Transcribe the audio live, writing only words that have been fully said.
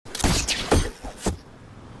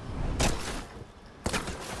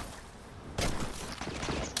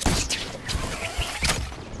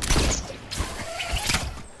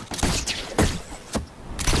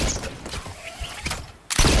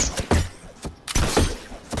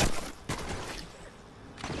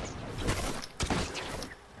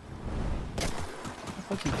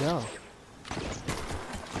go?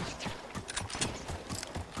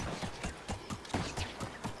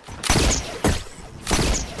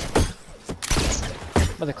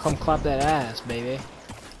 About to come clap that ass, baby.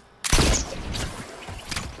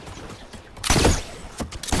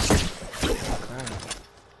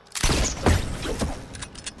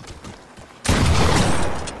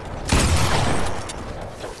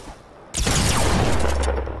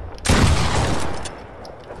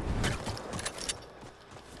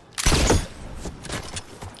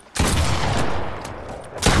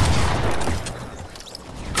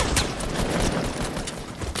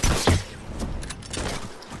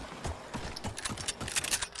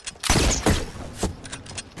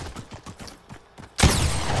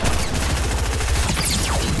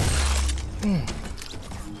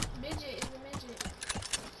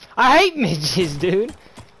 I hate midgets, dude.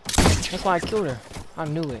 That's why I killed her. I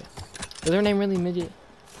knew it. Was her name really Midget?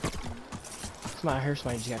 I heard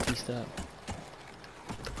somebody just got pieced up.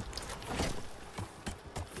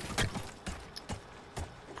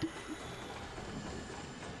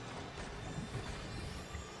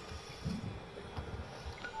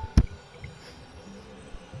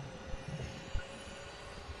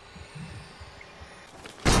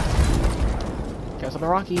 Got something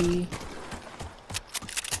rocky.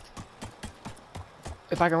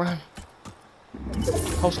 If I can run.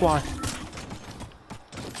 Whole squad.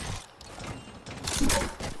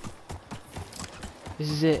 This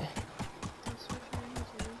is it.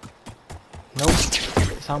 Nope.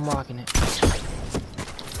 That's how I'm rocking it.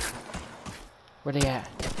 Where they at?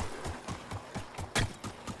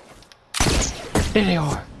 There they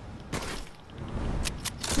are.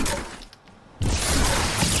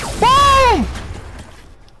 Boom!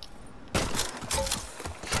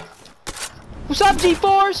 What's up,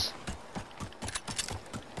 G4s?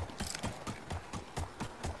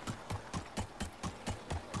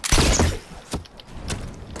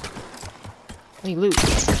 I need loot.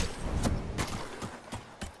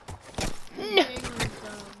 No.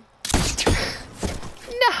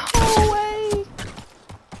 No way.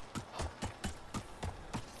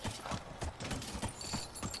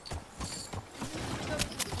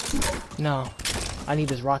 No. I need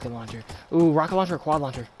this rocket launcher. Ooh, rocket launcher or quad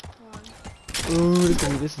launcher? Ooh,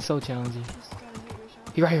 this is so challenging.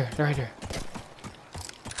 He right here. They're right here.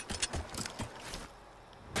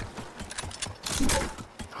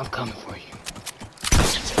 I'm coming for you.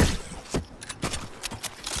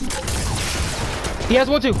 He has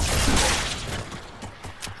one too.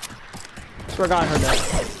 Swear to God, I heard that.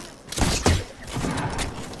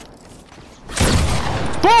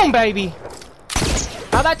 Boom, baby.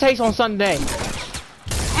 How that taste on Sunday?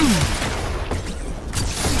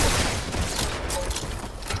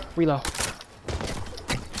 Reload.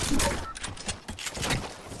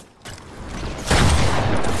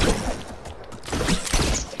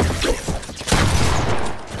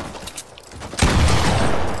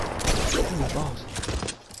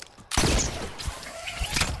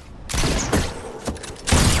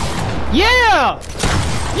 Yeah!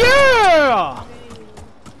 Yeah!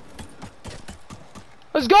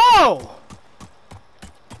 Let's go!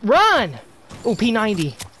 Run! Ooh,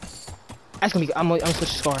 P90. That's gonna be. I'm gonna switch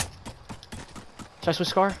to Scar. Should I switch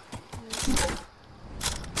Scar?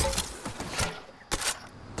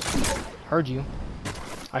 Heard you.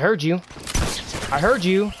 I heard you. I heard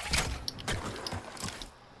you.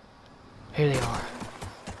 Here they are.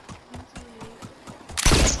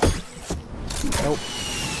 Nope.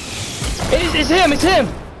 It's him! It's him!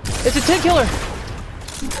 It's a 10 killer!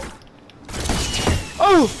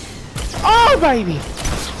 Oh! Oh, baby!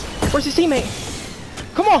 Where's his teammate?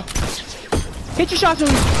 Come on! Hit your shots on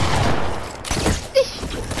him!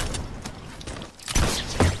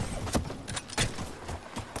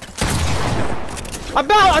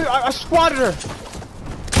 I squatted her!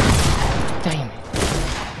 Damn it.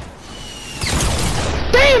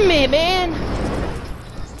 Damn it, man!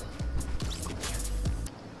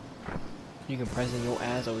 You can present your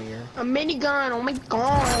ass over here. A minigun, oh my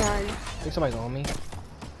god. I think somebody's on me.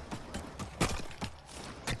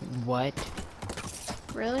 What?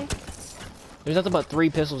 Really? There's nothing but 3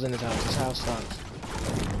 pistols in this house. This house sucks.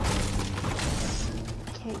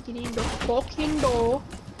 Can't get in the fucking door.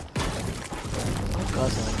 My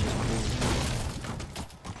cousin like this.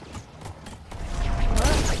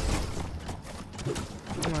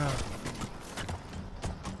 Come on.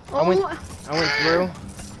 Oh. I went through.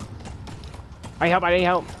 I need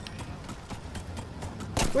help.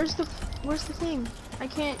 Where's the thing? I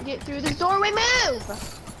can't get through this doorway. Move!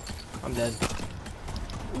 I'm dead.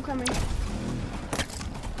 I'm coming.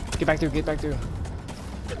 Get back through.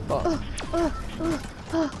 Oh.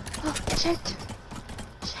 Checked.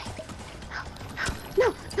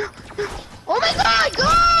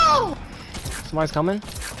 Somebody's coming.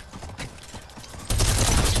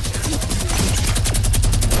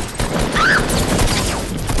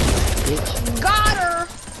 Bitch. Got her!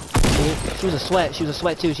 She was a sweat. She was a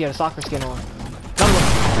sweat too. She had a soccer skin on. Come on.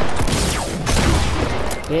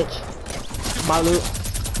 Bitch. My loot.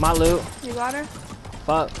 My loot. You got her?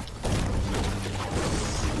 Fuck.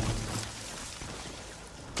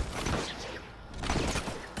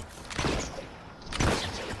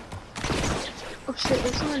 Oh shit,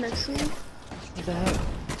 there's someone next to me. What the heck?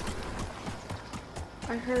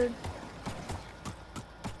 I heard.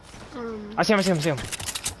 I see him.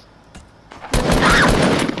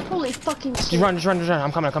 Holy fucking shit. Just run.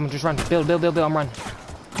 I'm coming. Just run. Build. I'm running.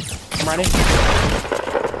 I'm ready.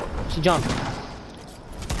 She jumped.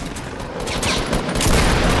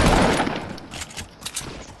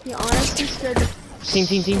 He honestly scared the Team.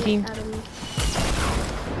 shit out of me.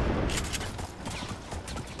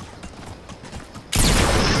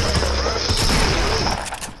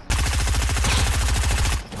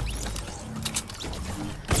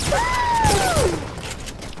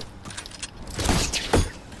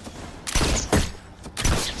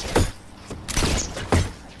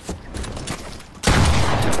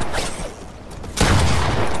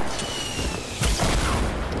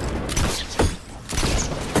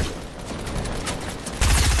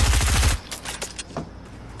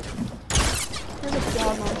 There's a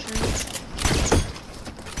quad launcher.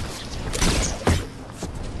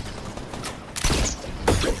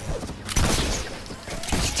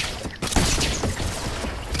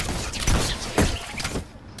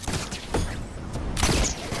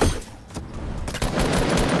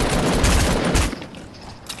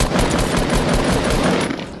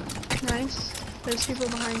 Nice. There's people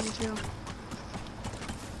behind you too.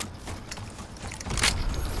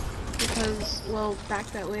 Because, well, back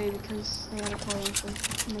that way because they had a car launcher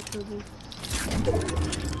and they killed me.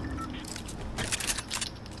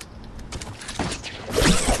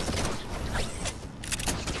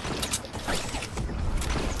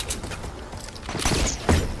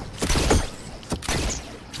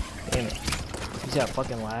 Damn it. You see that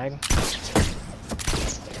fucking lag?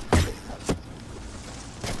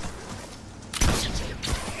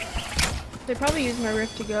 They probably used my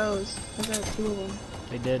Rift to Go's. I got 2 of them.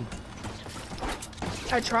 They did.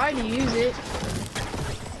 I tried to use it.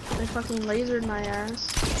 They fucking lasered my ass.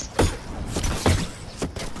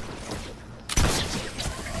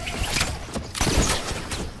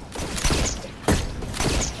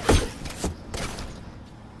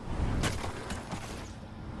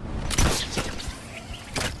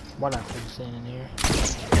 Why'd I keep staying in here?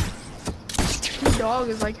 Your dog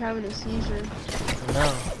is like having a seizure.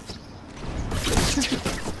 No.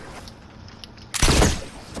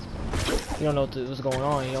 You don't know what's going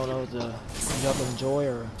on. You don't know what to jump and enjoy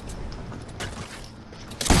or.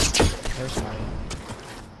 There's somebody.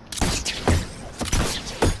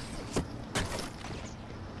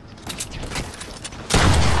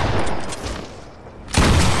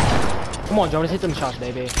 Come on, Jonas, hit them shots,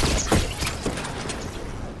 baby.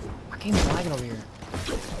 My game's lagging over here.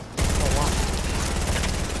 Oh wow.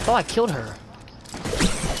 I thought I killed her.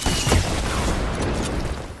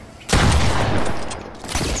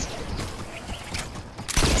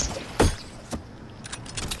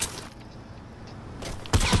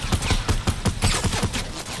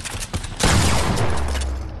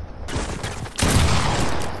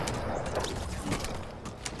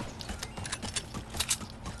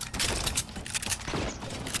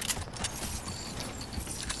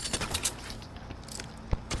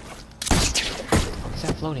 What's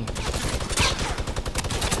that floating?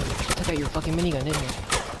 Took out your fucking minigun, didn't you?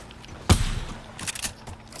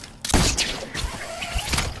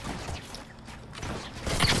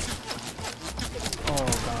 Oh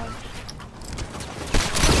god.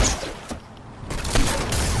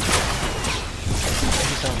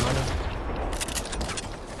 He's not running.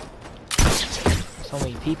 So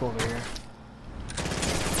many people over here.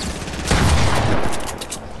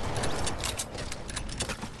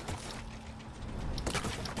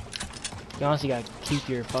 You honestly gotta keep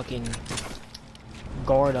your fucking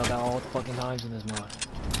guard up at all fucking times in this mod.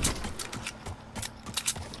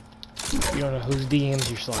 You don't know whose DMs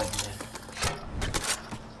you're sliding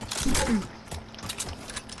in.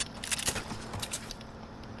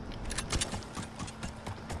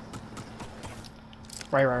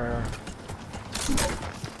 Right.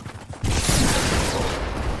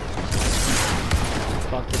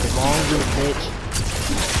 Fuck, get the wrong group, bitch.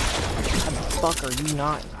 How the fuck are you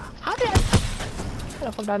not? How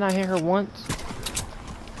the fuck did I not hit her once?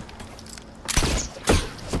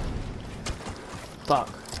 Fuck.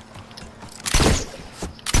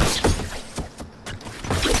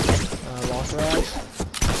 monster ass.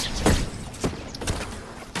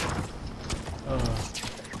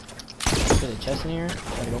 There's a chest in here.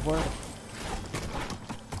 Gotta go for it.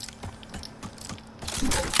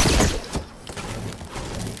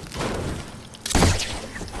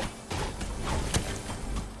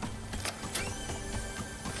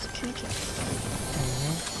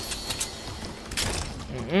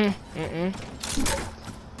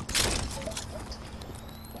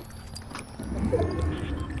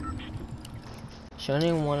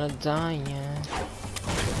 Shouldn't wanna die yet.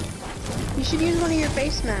 You should use one of your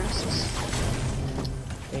face masks.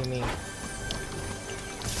 What do you mean?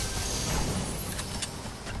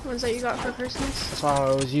 Ones that you got for Christmas. That's why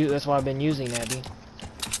I was that's why I've been using Abby.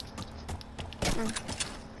 Oh.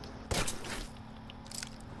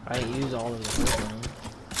 I didn't use all of the first one.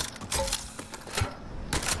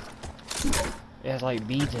 It has like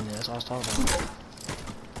beads in it, that's what I was talking about.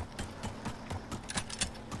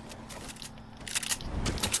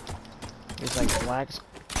 It's like black,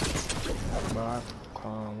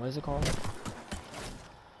 what is it called?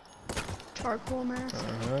 Charcoal mask.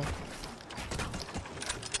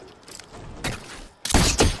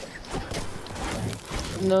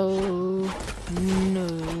 No, no.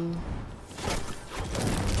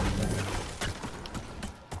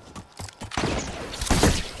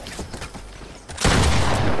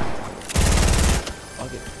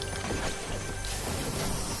 Fuck it.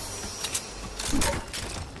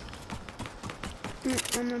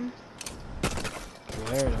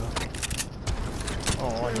 Where though?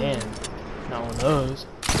 Oh, damn. Not one of those.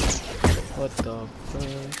 What the fuck?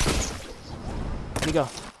 Where'd he go?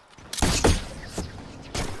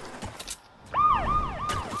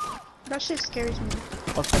 That shit scares me.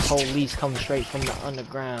 Fuck the police coming straight from the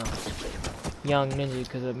underground. Young ninja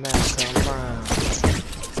cause of America, I'm brown.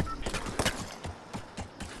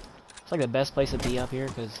 It's like the best place to be up here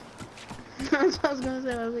cause That's what I was gonna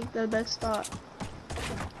say, that was like the best spot.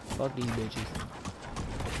 fuck these bitches.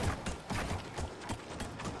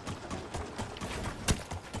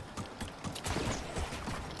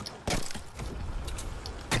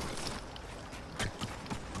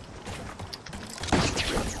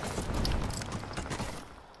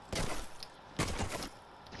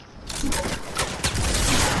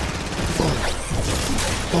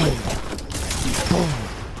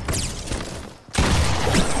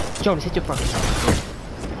 Jonas, hit your fucking shot.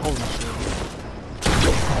 Holy shit.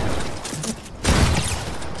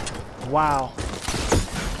 Wow.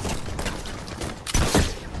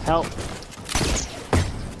 Help.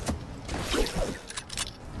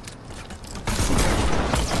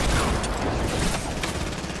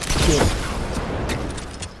 Shit.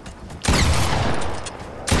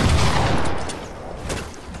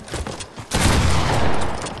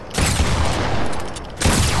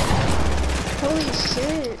 Holy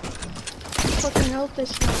shit. Fucking help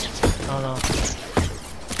this one. Oh no.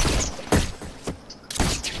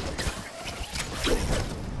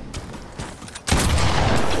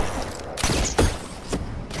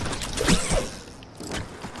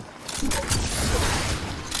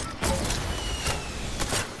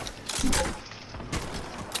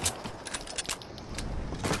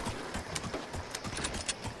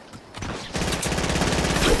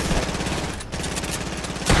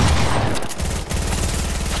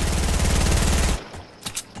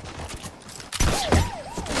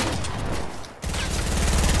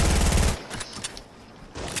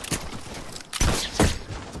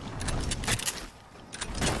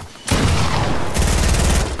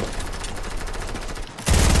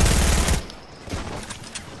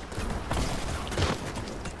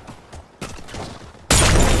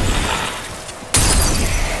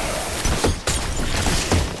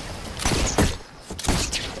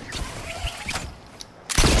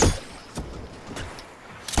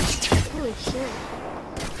 Holy shit.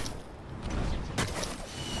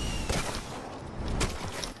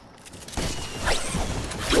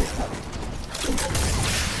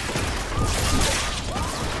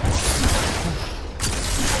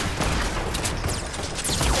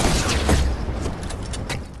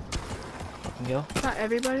 Go. Not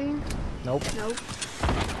everybody? Nope. Nope.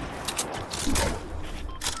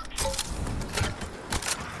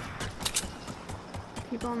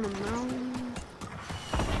 People on the mountain.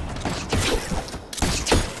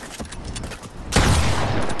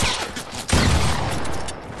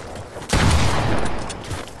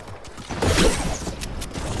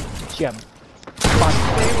 Yeah.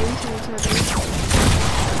 Very into each other.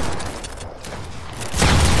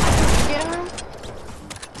 Yeah.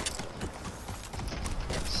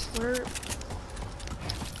 Slurp.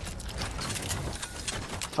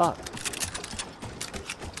 Fuck.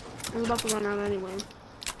 I was about to run out anyway.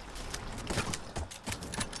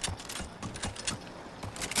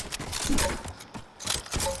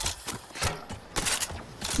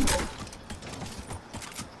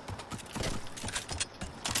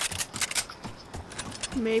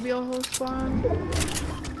 Maybe I'll hold spawn.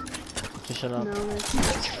 Just shut up. No.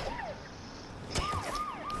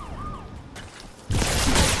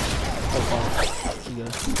 Oh, fuck. You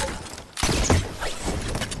good.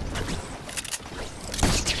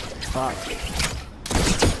 Fuck.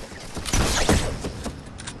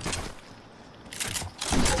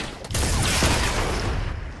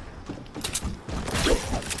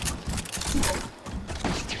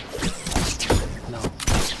 No.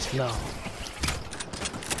 No.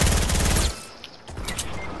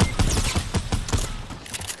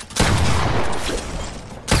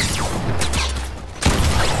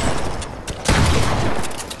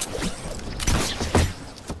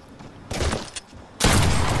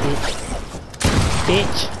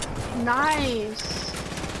 Bitch. Nice.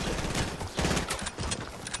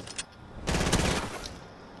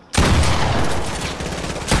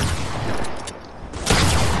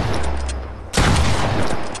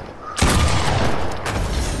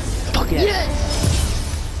 Fuck yeah.